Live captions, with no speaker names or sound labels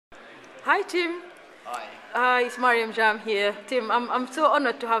Hi, Tim. Hi. It's Marieme Jamme here. Tim, I'm so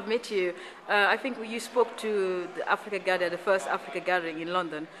honored to have met you. I think you spoke to the Africa Gathering, the first Africa Gathering in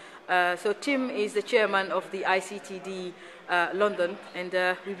London. So Tim is the chairman of the ICTD London,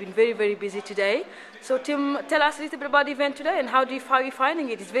 and we've been very, very busy today. So Tim, tell us a little bit about the event today and how are you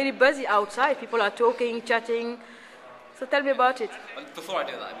finding it? It's very busy outside. People are talking, chatting. So tell me about it. Well, before I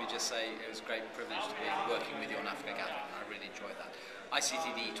do that, let me just say it was a great privilege to be working with you on Africa Gathering. I really enjoyed that.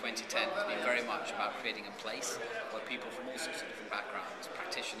 ICTD 2010 has been very much about creating a place where people from all sorts of different backgrounds,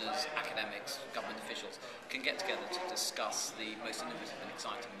 practitioners, academics, government officials, can get together to discuss the most innovative and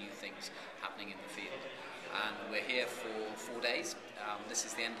exciting new things happening in the field. And we're here for 4 days. This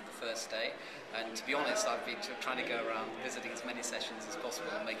is the end of the first day. And to be honest, I've been trying to go around visiting as many sessions as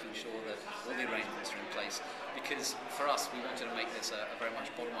possible and making sure that all the arrangements are in place. Because for us, we wanted to make this a very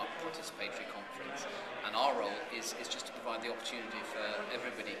much bottom-up participatory conference. And our role is just to provide the opportunity for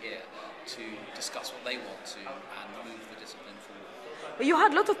everybody here to discuss what they want to and move the discipline forward. You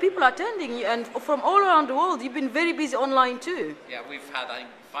had a lot of people attending, and from all around the world. You've been very busy online too. Yeah, we've had, I think,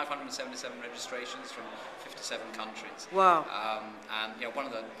 577 registrations from 57 countries. Wow. And one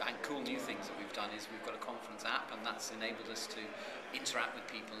of the cool new things that we've done is we've got a conference app, and that's enabled us to interact with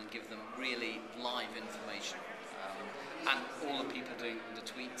people and give them really live information. And all the people doing the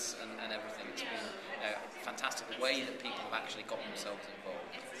tweets and everything. It's been fantastic, the way that people have actually got themselves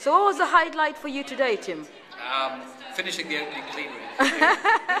involved. So what was the highlight for you today, Tim? Finishing the opening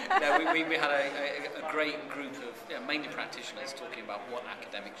plenary. We had a great group of mainly practitioners talking about what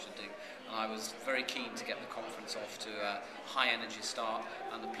academics should do, and I was very keen to get the conference off to a high energy start,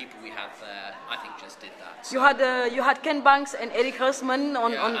 and the people we had there, I think, just did that. So You had Ken Banks and Eric Hersman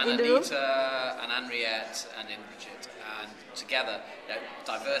in the room. Anita and Henriette and Inbridget, and together,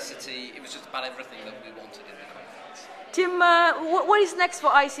 diversity. It was just about everything that we wanted in the conference. Tim, what is next for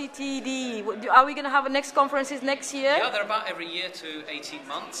ICTD? Are we going to have next conferences next year? Yeah, they're about every year to 18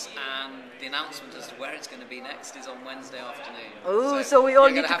 months, and the announcement as to where it's going to be next is on Wednesday afternoon. Oh, so we all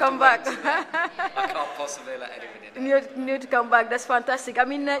need to come back. I can't possibly let anybody know. You need to come back. That's fantastic. I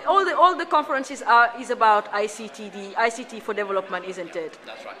mean, all the conferences is about ICTD, ICT for development, isn't it?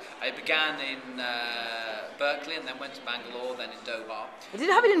 That's right. I began in Berkeley and then went to Bangalore, then in Doha. Did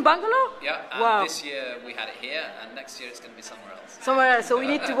you have it in Bangalore? Yeah, and wow. This year we had it here, and next year it's going to be somewhere else. Somewhere else, so we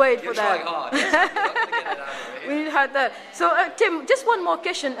need to wait for that. You're trying hard, yes. You're not going to get it out of here. We need to have that. So, Tim, just one more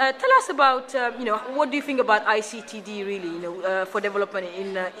question. Tell us about, what do you think about ICTD really, for development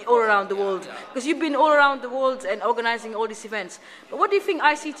in all around the world? Because you've been all around the world and organizing all these events. But what do you think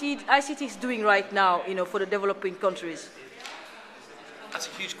ICT is doing right now, for the developing countries? That's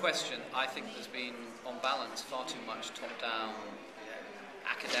a huge question. I think there's been, on balance, far too much top-down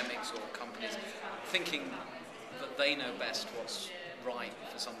academics or companies thinking that they know best what's right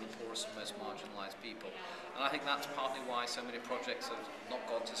for some of the poorest and most marginalised people. And I think that's partly why so many projects have not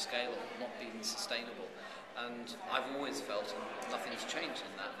gone to scale or not been sustainable. And I've always felt, and nothing's changed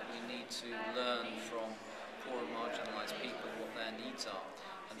in that we need to learn from poor and marginalised people what their needs are,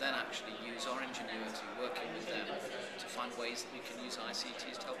 and then actually use our ingenuity working with them to find ways that we can use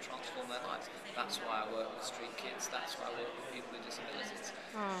ICTs to help transform their lives. That's why I work with street kids, that's why I work with people with disabilities.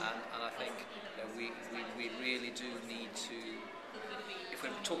 And I think we really do need to, if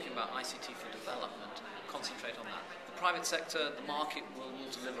we're talking about ICT for development, concentrate on that. The private sector, the market will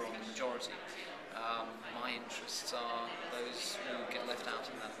deliver on the majority. My interests are those who get left out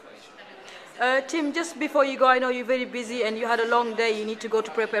in that equation. Tim, just before you go, I know you're very busy and you had a long day, you need to go to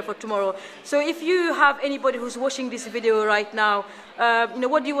prepare for tomorrow. So if you have anybody who's watching this video right now,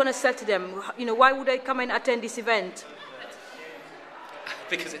 what do you want to say to them? Why would they come and attend this event?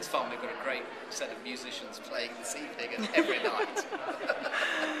 Because it's fun. We've got a great set of musicians playing this evening and every night.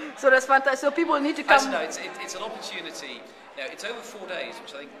 So that's fantastic. So people need to come. Actually, no, it's an opportunity. It's over 4 days,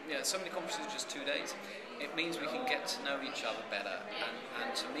 which I think, so many conferences are just 2 days. It means we can get to know each other better.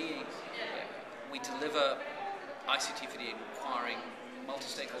 And to me, we deliver ICT for the requiring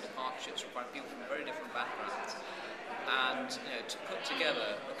multi-stakeholder partnerships, requiring people from very different backgrounds. And to put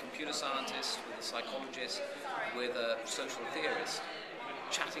together a computer scientist with a psychologist, with a social theorist,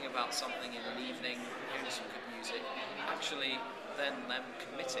 chatting about something in an evening, hearing some good music, actually then them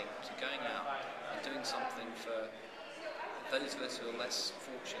committing to going out and doing something for those of us who are less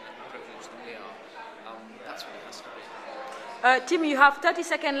fortunate and privileged than we are. That's what it has to be. Tim, you have 30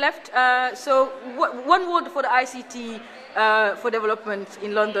 seconds left. So one word for the ICT for development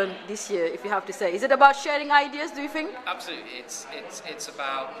in London this year, if you have to say. Is it about sharing ideas, do you think? Absolutely. It's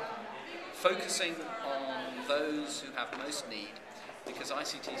about focusing on those who have most need because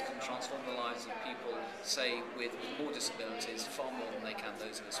ICTs can transform the lives of people, say, with more disabilities, far more than they can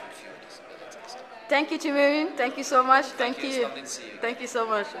those of us with fewer disabilities. Thank you, Unwin. Thank you so much. Thank you. It's lovely to see you. Thank you so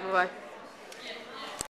much. Bye-bye.